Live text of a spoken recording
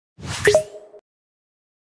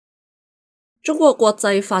中國國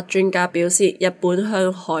際法專家表示，日本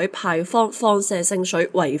向海排放放射性水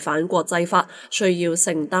違反國際法，需要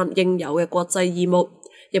承擔應有嘅國際義務。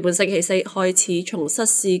日本星期四開始從失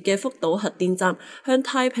事嘅福島核電站向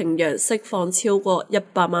太平洋釋放超過100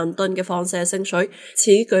萬噸嘅放射性水，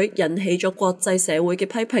此舉引起咗國際社會嘅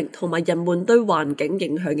批評同埋人們對環境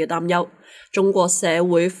影響嘅擔憂。中國社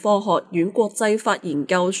會科學院國際法研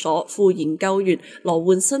究所副研究員羅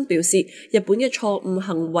煥新表示，日本嘅錯誤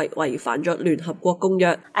行為違反咗聯合國公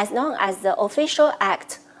約。As long as the official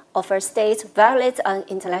act of a state violates an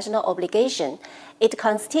international obligation, it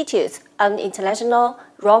constitutes an international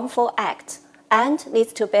wrongful act and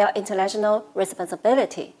needs to bear international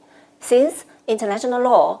responsibility. Since international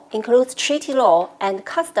law includes treaty law and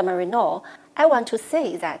customary law, I want to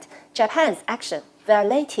say that Japan's action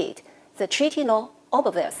violated the treaty law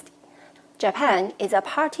obviously. Japan is a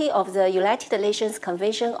party of the United Nations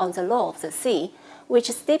Convention on the Law of the Sea,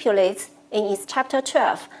 which stipulates in its Chapter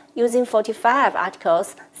 12, using 45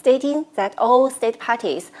 articles, stating that all state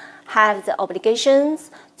parties have the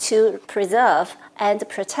obligations to preserve and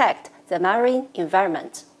protect the marine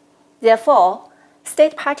environment. Therefore,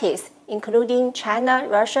 state parties, including China,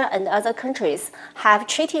 Russia, and other countries, have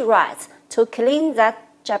treaty rights to claim that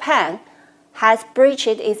Japan has breached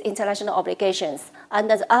its international obligations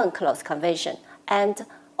under the UNCLOS Convention, and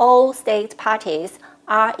all state parties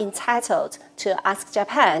are entitled to ask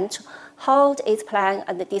Japan to hold its plan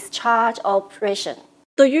and discharge operation.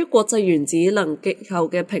 對於國際原子能機構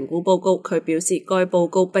嘅評估報告，佢表示該報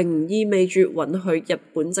告並唔意味住允許日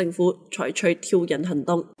本政府採取挑釁行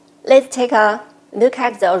動。Let's take a look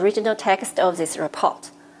at the original text of this report.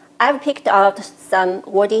 I've picked out some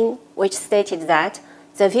wording which stated that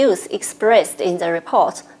the views expressed in the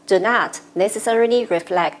report do not necessarily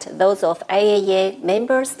reflect those of IAEA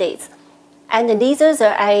member states, and neither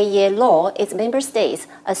the IAEA law its member states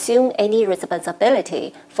assume any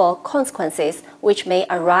responsibility for consequences which may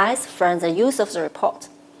arise from the use of the report.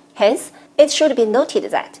 Hence, it should be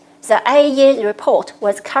noted that the IAEA report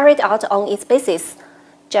was carried out on its basis,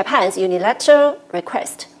 Japan's unilateral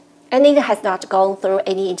request, and it has not gone through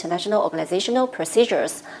any international organizational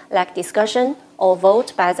procedures like discussion or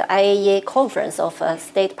vote by the IAEA Conference of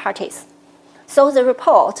State Parties. So the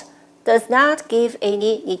report does not give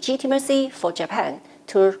any legitimacy for Japan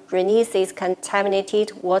to release its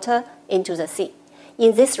contaminated water into the sea.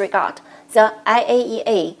 In this regard, the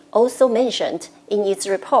IAEA also mentioned in its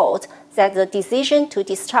report that the decision to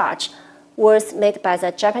discharge was made by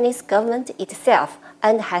the Japanese government itself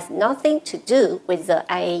and has nothing to do with the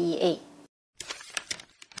IAEA.